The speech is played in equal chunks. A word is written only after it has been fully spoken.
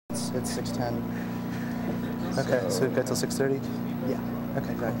it's 6:10. Okay, so we've got till 6:30? Yeah.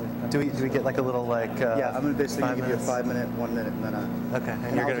 Okay, exactly. Do we get like a little like yeah, I'm going to basically give you a 5 minutes? 5 minute, 1 minute, and then a... Okay,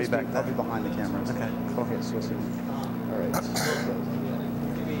 and you're going to be back I'll then? be behind the cameras. Okay, cool. Okay, so all right. 5:20.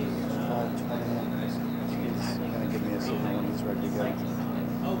 He's going to give me a signal when he's ready to go.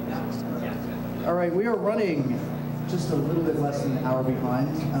 All right, we are running just a little bit less than an hour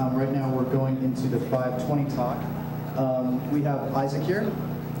behind. Right now we're going into the 5:20 talk. We have Isaac here,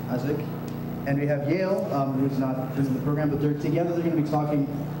 and we have Jael, who's not in the program, but together they're going to be talking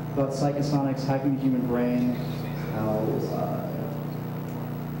about psychesonics, hacking the human brain. I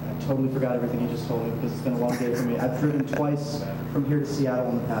totally forgot everything you just told me because it's been a long day for me. I've driven twice from here to Seattle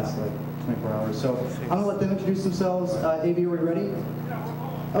in the past like 24 hours. So I'm going to let them introduce themselves. AV, are we ready?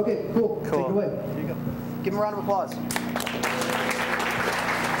 Okay, cool. Take it away. Here you go. Give them a round of applause.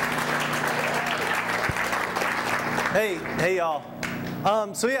 Hey y'all.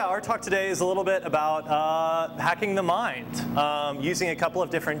 So yeah, our talk today is a little bit about hacking the mind, using a couple of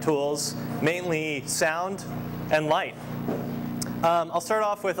different tools, mainly sound and light. I'll start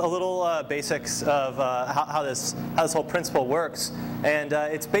off with a little basics of how this whole principle works, and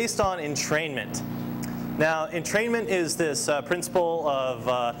it's based on entrainment. Now, entrainment is this principle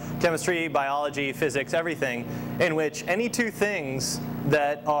of chemistry, biology, physics, everything, in which any two things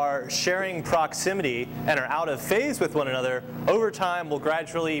that are sharing proximity and are out of phase with one another over time will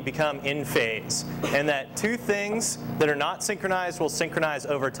gradually become in phase. And that two things that are not synchronized will synchronize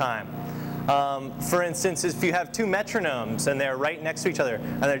over time. For instance, if you have two metronomes and they're right next to each other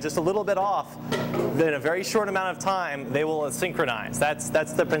and they're just a little bit off, in a very short amount of time they will synchronize. That's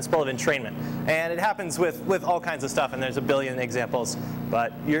the principle of entrainment. And it happens with all kinds of stuff, and there's a billion examples,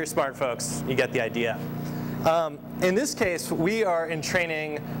 but you're smart folks, you get the idea. In this case, we are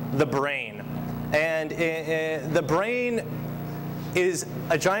entraining the brain. And the brain is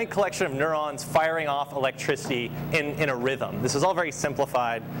a giant collection of neurons firing off electricity in a rhythm. This is all very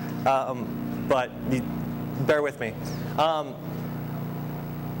simplified, but bear with me.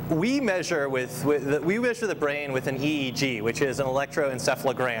 We measure the brain with an EEG, which is an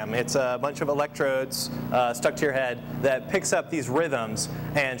electroencephalogram. It's a bunch of electrodes stuck to your head that picks up these rhythms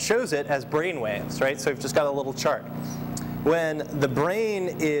and shows it as brain waves, right? So we've just got a little chart. When the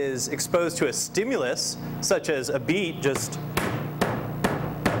brain is exposed to a stimulus, such as a beat, just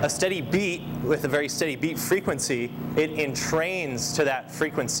a steady beat with a very steady beat frequency, it entrains to that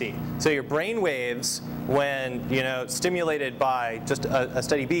frequency. So your brain waves, when stimulated by just a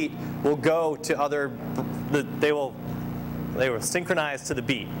steady beat, will go to other. They will synchronize to the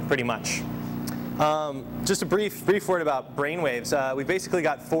beat, pretty much. Just a brief word about brain waves. We basically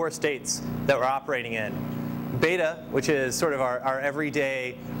got 4 states that we're operating in. Beta, which is sort of our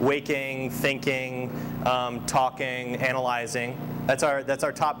everyday waking, thinking, talking, analyzing. That's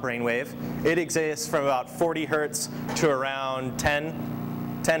our top brainwave. It exists from about 40 hertz to around 10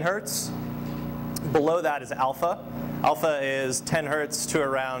 hertz. Below that is alpha. Alpha is 10 hertz to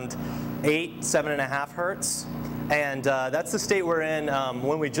around 7.5 hertz. And that's the state we're in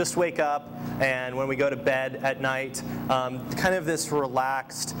when we just wake up and when we go to bed at night. Kind of this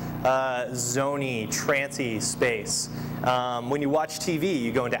relaxed, zony, trancey space. When you watch TV,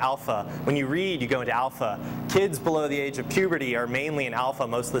 you go into alpha. When you read, you go into alpha. Kids below the age of puberty are mainly in alpha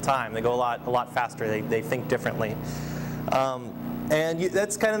most of the time. They go a lot faster. They think differently. And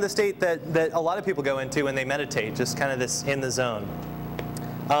that's kind of the state that a lot of people go into when they meditate, just kind of this in the zone.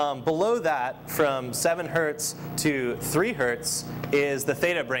 Below that, from 7 hertz to 3 hertz, is the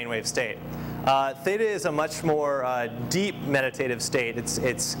theta brainwave state. Theta is a much more deep meditative state.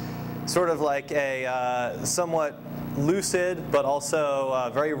 It's sort of like a somewhat lucid, but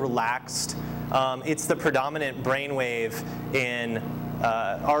also very relaxed. It's the predominant brainwave in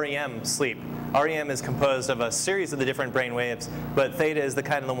REM sleep. REM is composed of a series of the different brainwaves, but theta is the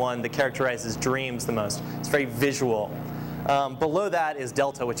kind of the one that characterizes dreams the most. It's very visual. Below that is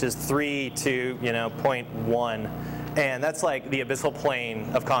delta, which is 3 to 0.1. And that's like the abyssal plane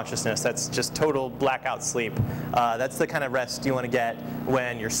of consciousness. That's just total blackout sleep. That's the kind of rest you want to get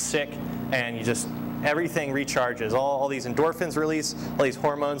when you're sick and everything recharges. All these endorphins release, all these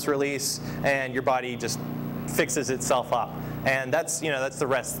hormones release, and your body just fixes itself up. And that's the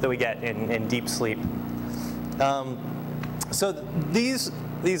rest that we get in deep sleep. So these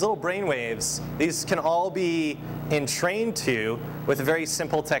little brain waves, these can all be entrained to with a very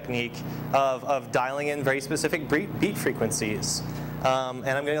simple technique of dialing in very specific beat frequencies. And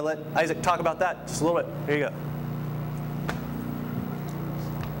I'm going to let Isaac talk about that just a little bit. Here you go.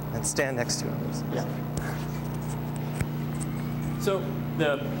 And stand next to him. Yeah. So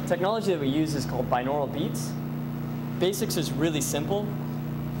the technology that we use is called binaural beats. Basics is really simple.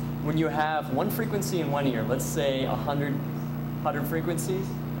 when you have one frequency in one ear, let's say 100 frequencies,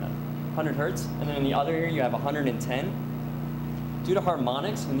 100 hertz, and then in the other ear you have 110, due to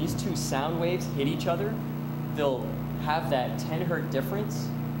harmonics, when these two sound waves hit each other, they'll have that 10 hertz difference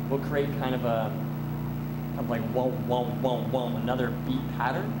will create kind of a like whoa, whoa, whoa, whoa, another beat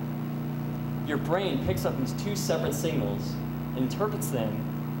pattern. Your brain picks up these two separate signals, interprets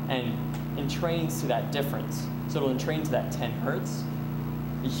them, and entrains to that difference. So it'll entrain to that 10 hertz.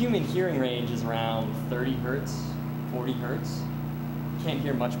 The human hearing range is around 30 hertz, 40 hertz. You can't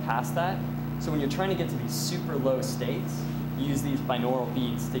hear much past that. So when you're trying to get to these super low states, you use these binaural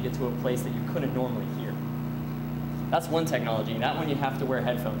beats to get to a place that you couldn't normally hear. That's one technology. That one you have to wear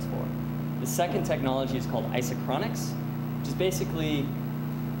headphones for. The second technology is called isochronics, which is basically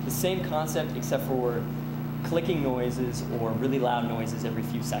the same concept except for clicking noises or really loud noises every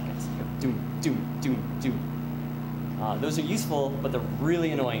few seconds. You go doom, doom, doom, doom. Those are useful, but they're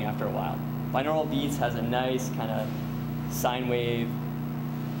really annoying after a while. Binaural beats has a nice kind of sine wave,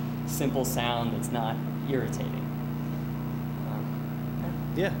 simple sound that's not irritating.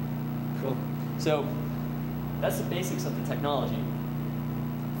 Yeah, cool. So that's the basics of the technology.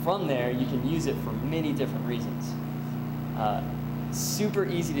 From there, you can use it for many different reasons. Super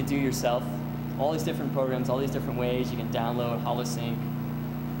easy to do yourself. All these different programs, all these different ways. You can download HoloSync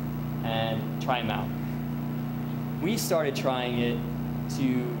and try them out. We started trying it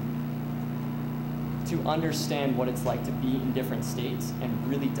to understand what it's like to be in different states and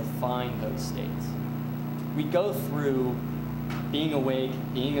really define those states. We go through being awake,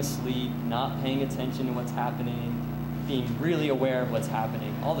 being asleep, not paying attention to what's happening, being really aware of what's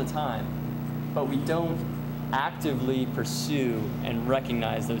happening all the time, but we don't actively pursue and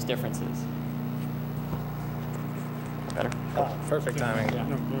recognize those differences. Better? Oh, perfect timing.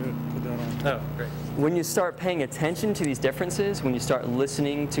 No, go ahead, put that on. Oh, great. When you start paying attention to these differences, when you start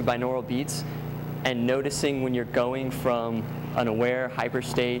listening to binaural beats and noticing when you're going from an aware hyper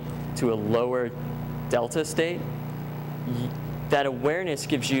state to a lower delta state, that awareness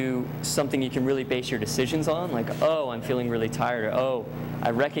gives you something you can really base your decisions on, like, oh, I'm feeling really tired, or oh, I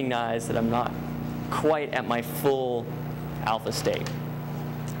recognize that I'm not quite at my full alpha state.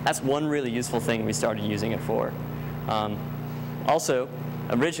 That's one really useful thing we started using it for. Also,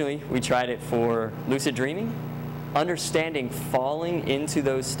 originally, we tried it for lucid dreaming. Understanding falling into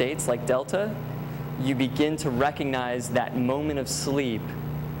those states like delta, you begin to recognize that moment of sleep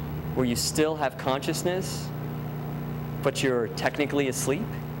where you still have consciousness, but you're technically asleep.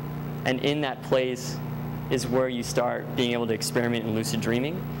 And in that place is where you start being able to experiment in lucid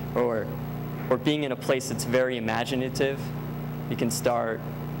dreaming, or being in a place that's very imaginative. You can start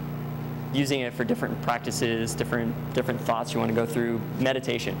using it for different practices, different thoughts you want to go through.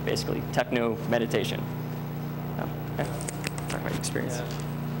 Meditation, basically, techno meditation. Talk about experience. Yeah.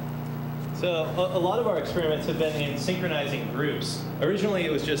 So a lot of our experiments have been in synchronizing groups. Originally,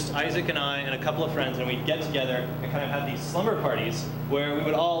 it was just Isaac and I and a couple of friends, and we'd get together and kind of have these slumber parties where we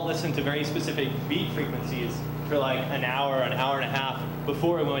would all listen to very specific beat frequencies for like an hour and a half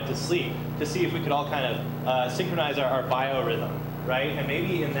before we went to sleep, to see if we could all kind of synchronize our biorhythm, right? And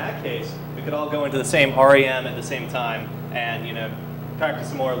maybe in that case, we could all go into the same REM at the same time and, you know, practice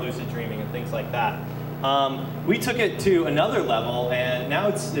some more lucid dreaming and things like that. We took it to another level, and now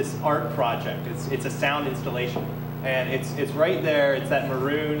it's this art project. It's a sound installation, and it's right there. It's that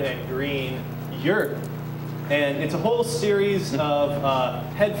maroon and green yurt, and it's a whole series of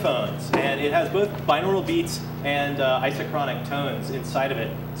headphones, and it has both binaural beats and isochronic tones inside of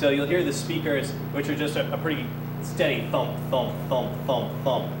it. So you'll hear the speakers, which are just a pretty steady thump, thump, thump, thump,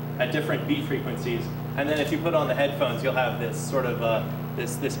 thump at different beat frequencies. And then if you put on the headphones, you'll have this sort of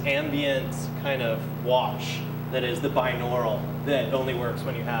this ambient kind of wash that is the binaural that only works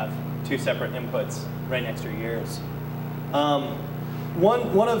when you have two separate inputs right next to your ears.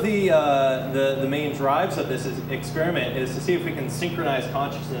 One of the main drives of this experiment is to see if we can synchronize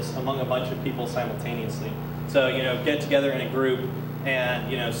consciousness among a bunch of people simultaneously. So, you know, get together in a group and,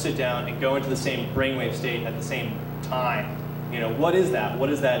 you know, sit down and go into the same brainwave state at the same time. You know, what is that? What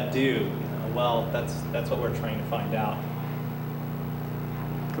does that do? You know, well, that's what we're trying to find out.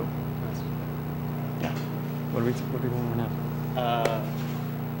 Cool. Yeah. What do we want now?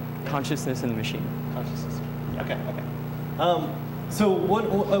 Consciousness in the machine. Consciousness. Yeah. Okay. So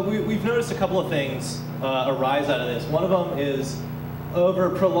we've noticed a couple of things arise out of this. One of them is over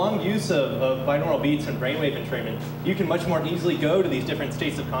prolonged use of binaural beats and brainwave entrainment, you can much more easily go to these different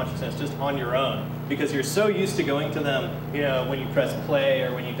states of consciousness just on your own, because you're so used to going to them, you know, when you press play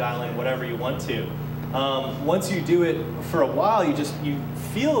or when you dial in whatever you want to. Once you do it for a while, you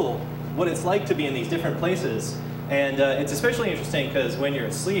feel what it's like to be in these different places. And it's especially interesting because when you're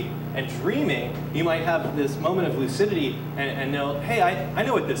asleep and dreaming, you might have this moment of lucidity and know, hey, I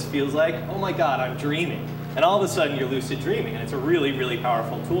know what this feels like. Oh my God, I'm dreaming. And all of a sudden you're lucid dreaming, and it's a really, really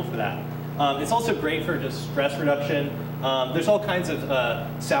powerful tool for that. It's also great for just stress reduction. There's all kinds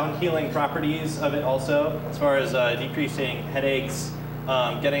of sound healing properties of it also, as far as decreasing headaches,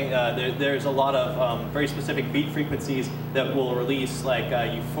 there's a lot of very specific beat frequencies that will release like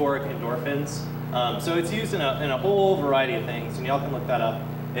euphoric endorphins. So it's used in a whole variety of things, and y'all can look that up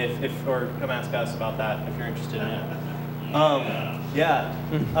or come ask us about that if you're interested in it.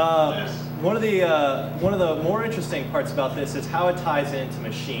 One of the more interesting parts about this is how it ties into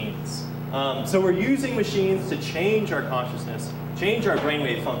machines. So we're using machines to change our consciousness, change our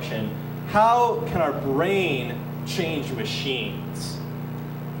brainwave function. How can our brain change machines?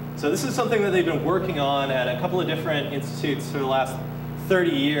 So this is something that they've been working on at a couple of different institutes for the last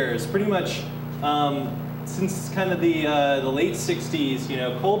 30 years, pretty much since kind of the late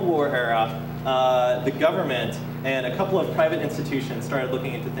 60s, Cold War era. The government and a couple of private institutions started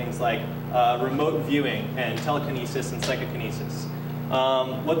looking into things like remote viewing and telekinesis and psychokinesis.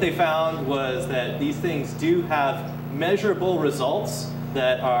 What they found was that these things do have measurable results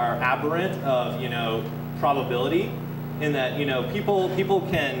that are aberrant of probability, in that people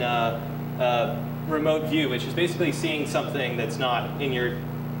can remote view, which is basically seeing something that's not in your.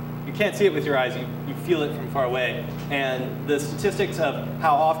 You can't see it with your eyes, you feel it from far away. And the statistics of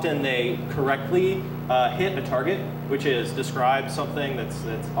how often they correctly hit a target, which is describe something that's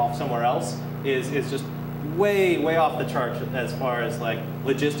off somewhere else, is just way off the chart as far as like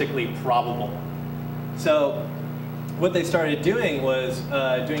logistically probable. So what they started doing was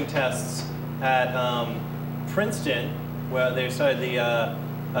doing tests at Princeton, where they started the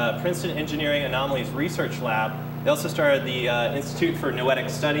Princeton Engineering Anomalies Research Lab. They also started the Institute for Noetic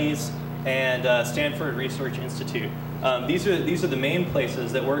Studies and Stanford Research Institute. These are the main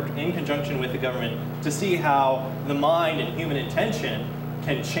places that work in conjunction with the government to see how the mind and human intention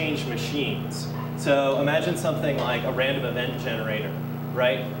can change machines. So imagine something like a random event generator,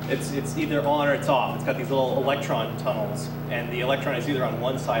 right? It's either on or it's off. It's got these little electron tunnels, and the electron is either on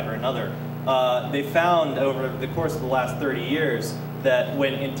one side or another. They found over the course of the last 30 years that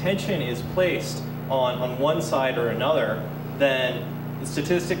when intention is placed on one side or another, then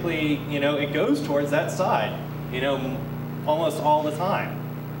statistically, it goes towards that side, almost all the time.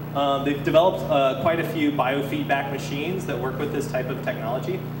 They've developed quite a few biofeedback machines that work with this type of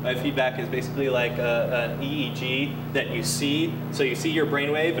technology. Biofeedback is basically like an EEG that you see. So you see your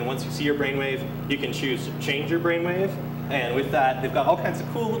brainwave, and once you see your brainwave, you can choose to change your brainwave. And with that, they've got all kinds of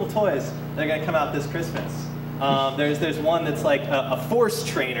cool little toys that are going to come out this Christmas. There's one that's like a force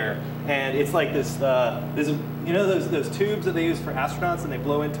trainer, and it's like this. Those tubes that they use for astronauts, and they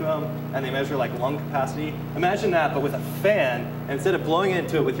blow into them, and they measure like lung capacity. Imagine that, but with a fan. And instead of blowing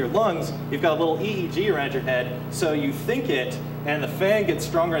into it with your lungs, you've got a little EEG around your head. So you think it, and the fan gets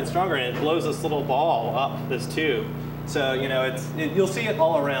stronger and stronger, and it blows this little ball up this tube. So you'll see it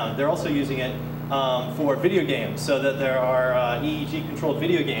all around. They're also using it for video games, so that there are EEG-controlled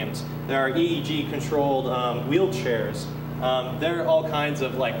video games. There are EEG-controlled wheelchairs. There are all kinds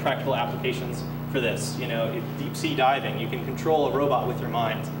of like practical applications for this. Deep sea diving, you can control a robot with your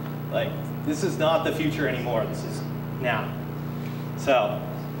mind. Like, this is not the future anymore. This is now. So,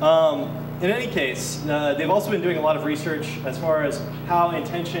 in any case, they've also been doing a lot of research as far as how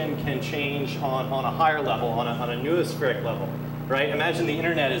intention can change on a higher level, on a noospheric level. Right? Imagine the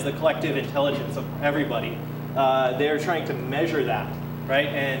internet is the collective intelligence of everybody. They're trying to measure that, right?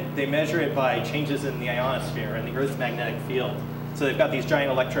 And they measure it by changes in the ionosphere and the Earth's magnetic field. So they've got these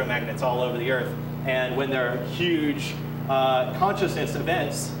giant electromagnets all over the Earth. And when there are huge consciousness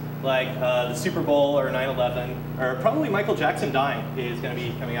events, like the Super Bowl or 9/11, or probably Michael Jackson dying is going to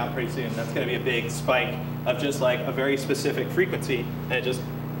be coming out pretty soon. That's going to be a big spike of just like a very specific frequency, and it just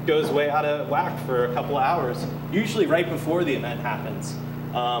goes way out of whack for a couple of hours, usually right before the event happens,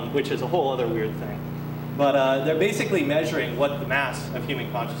 which is a whole other weird thing. But they're basically measuring what the mass of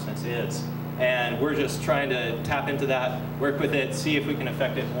human consciousness is. And we're just trying to tap into that, work with it, see if we can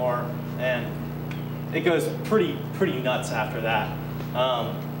affect it more. And it goes pretty nuts after that.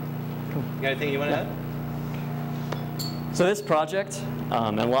 You got anything you want to add? So this project,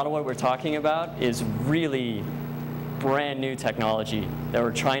 and a lot of what we're talking about, is really brand new technology that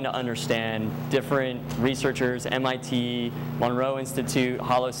we're trying to understand. Different researchers, MIT, Monroe Institute,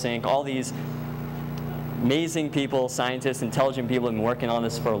 HoloSync, all these amazing people, scientists, intelligent people have been working on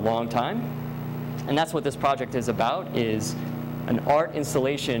this for a long time. And that's what this project is about, is an art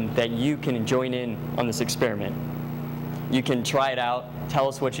installation that you can join in on this experiment. You can try it out, tell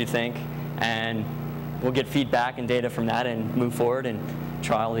us what you think, and we'll get feedback and data from that and move forward and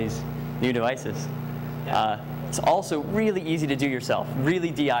try all these new devices. It's also really easy to do yourself,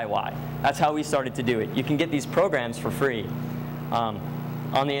 really DIY. That's how we started to do it. You can get these programs for free on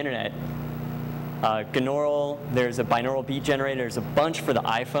the internet. Gonaural, there's a binaural beat generator, there's a bunch for the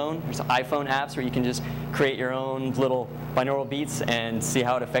iPhone. There's iPhone apps where you can just create your own little binaural beats and see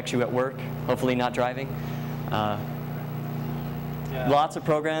how it affects you at work, hopefully not driving. Lots of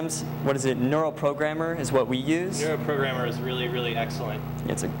programs. What is it? Neuroprogrammer is what we use. Neuroprogrammer is really, really excellent.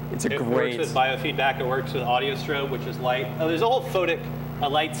 It's a It great. works with biofeedback. It works with audio strobe, which is light. Oh, there's a whole photic, a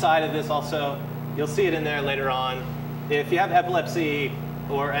light side of this also. You'll see it in there later on. If you have epilepsy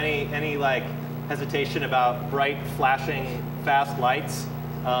or any like hesitation about bright, flashing, fast lights,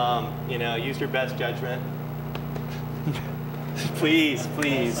 you know, use your best judgment. Please,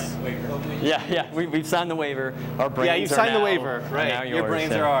 please. Yeah, we've signed the waiver. Our brains Yeah, you've signed the waiver, right? Now yours, Your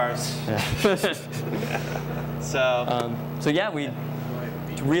brains are ours. Yeah. So yeah,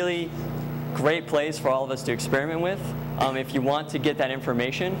 it's really great place for all of us to experiment with. If you want to get that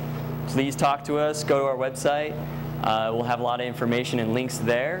information, please talk to us. Go to our website. We'll have a lot of information and links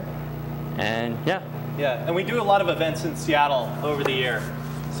there. And yeah. Yeah, and we do a lot of events in Seattle over the year.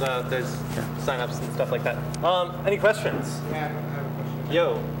 So there's sign-ups and stuff like that. Any questions? Yeah, I have a question.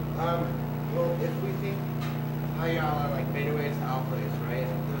 Yo. Well, if we think how y'all are like beta waves, alpha waves, right?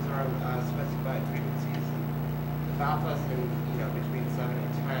 Those are specified frequencies. If alpha's in, between 7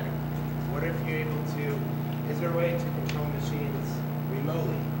 and 10, what if you're able to? Is there a way to control machines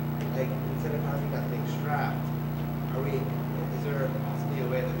remotely? Like instead of having that thing strapped, is there possibly a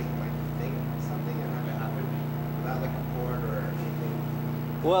way that we can like think something and have it happen without like a cord or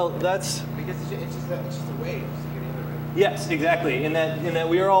anything? Well, that's because it's just a wave. So you can either yes, exactly. In that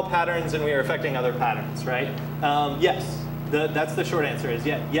we are all patterns and we are affecting other patterns, right? Yes, that's the short answer. Is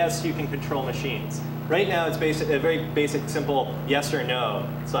yes, you can control machines. Right now, it's a very basic, simple yes or no.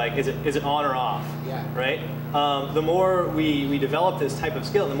 It's like, is it on or off? Yeah. Right? The more we develop this type of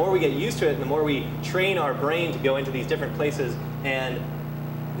skill, the more we get used to it, and the more we train our brain to go into these different places and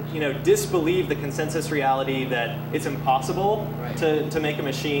disbelieve the consensus reality that it's impossible to make a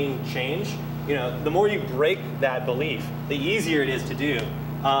machine change. The more you break that belief, the easier it is to do.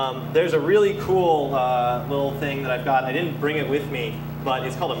 There's a really cool little thing that I've got. I didn't bring it with me, but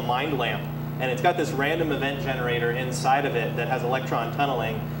it's called a mind lamp. And it's got this random event generator inside of it that has electron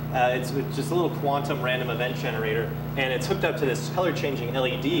tunneling. It's just a little quantum random event generator. And it's hooked up to this color changing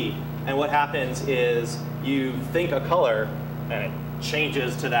LED. And what happens is you think a color and it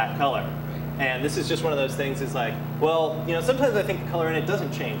changes to that color. And this is just one of those things is like, well, sometimes I think a color and it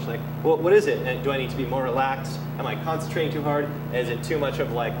doesn't change. Like, well, what is it? And do I need to be more relaxed? Am I concentrating too hard? Is it too much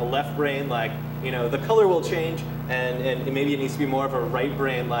of like a left brain? Like, the color will change and maybe it needs to be more of a right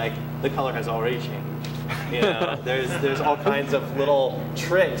brain, like the color has already changed. There's all kinds of little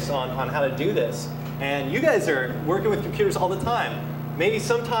tricks on how to do this. And you guys are working with computers all the time. Maybe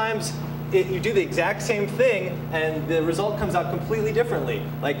sometimes you do the exact same thing and the result comes out completely differently.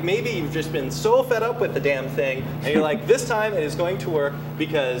 Like maybe you've just been so fed up with the damn thing and you're like, this time it is going to work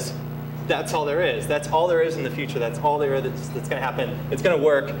because that's all there is. That's all there is in the future. That's all there is that's going to happen. It's going to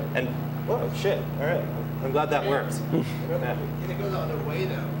work and whoa, shit, all right. I'm glad that works. Can it go the other way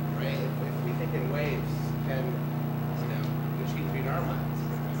though, right? If we think in waves, can machines read our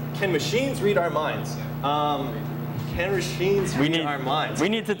minds? Can machines read our minds? Can machines read our minds? We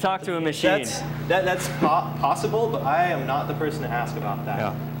need to talk to a machine. That's possible, but I am not the person to ask about that.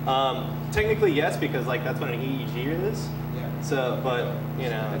 Yeah. Technically, yes, because like that's what an EEG is. Yeah. So, but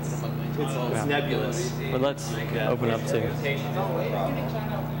it's nebulous. But let's open up too.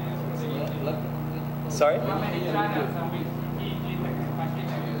 Sorry?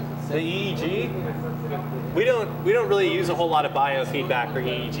 The EEG? We don't really use a whole lot of biofeedback for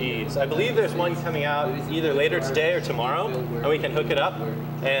EEGs. I believe there's one coming out either later today or tomorrow, and we can hook it up.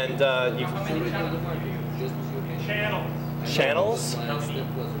 And you channels.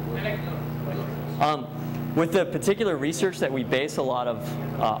 With the particular research that we base a lot of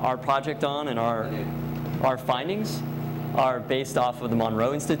our project on and our findings are based off of the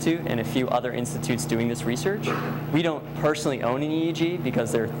Monroe Institute and a few other institutes doing this research. We don't personally own an EEG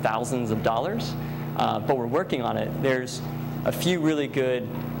because they're thousands of dollars, but we're working on it. There's a few really good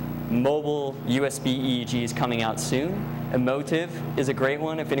mobile USB EEGs coming out soon. Emotive is a great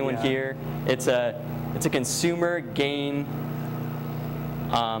one. If anyone here, it's a consumer gain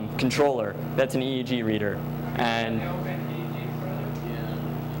controller that's an EEG reader. And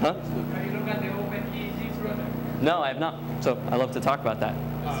huh? Have you looked at the open EEGs, brother? No, I have not. So I'd love to talk about that.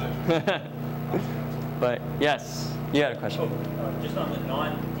 But yes, you had a question. Just on the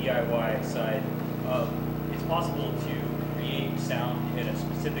non-DIY side, it's possible to create sound in a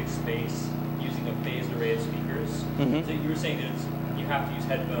specific space using a phased array of speakers. Mm-hmm. So you were saying that you have to use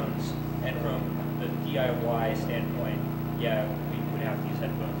headphones, and from the DIY standpoint, yeah, we would have to use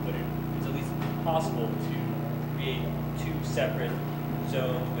headphones, but it's at least possible to create two separate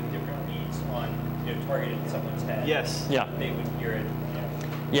zones with different beats on, targeted at someone's head. Yes. Yeah. They would hear it.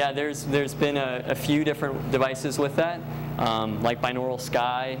 Yeah, there's been a few different devices with that. Like binaural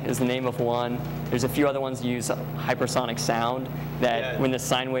sky is the name of one. There's a few other ones that use hypersonic sound that when the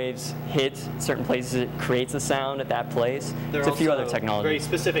sine waves hit certain places, it creates a sound at that place. There's a few other technologies. Very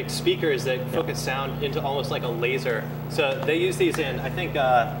specific speakers that focus sound into almost like a laser. So they use these in, I think,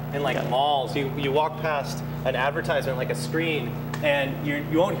 in like malls. You walk past an advertisement, like a screen, and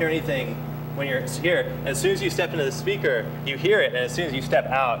you won't hear anything when you're here. As soon as you step into the speaker, you hear it, and as soon as you step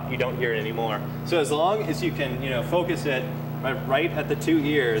out, you don't hear it anymore. So as long as you can, focus it right at the two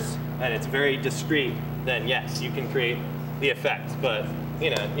ears, and it's very discreet, then yes, you can create the effect. But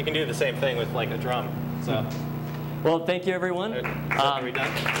you can do the same thing with like a drum. So. Well, thank you, everyone. Are we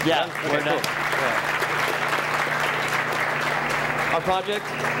done? Yeah, we're done. Cool. Yeah. Our project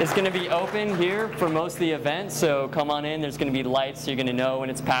is going to be open here for most of the event, so come on in. There's going to be lights, so you're going to know when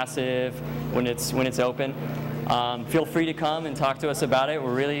it's passive, when it's open. Feel free to come and talk to us about it.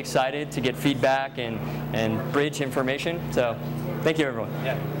 We're really excited to get feedback and bridge information. So, thank you, everyone.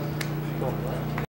 Yeah. Cool.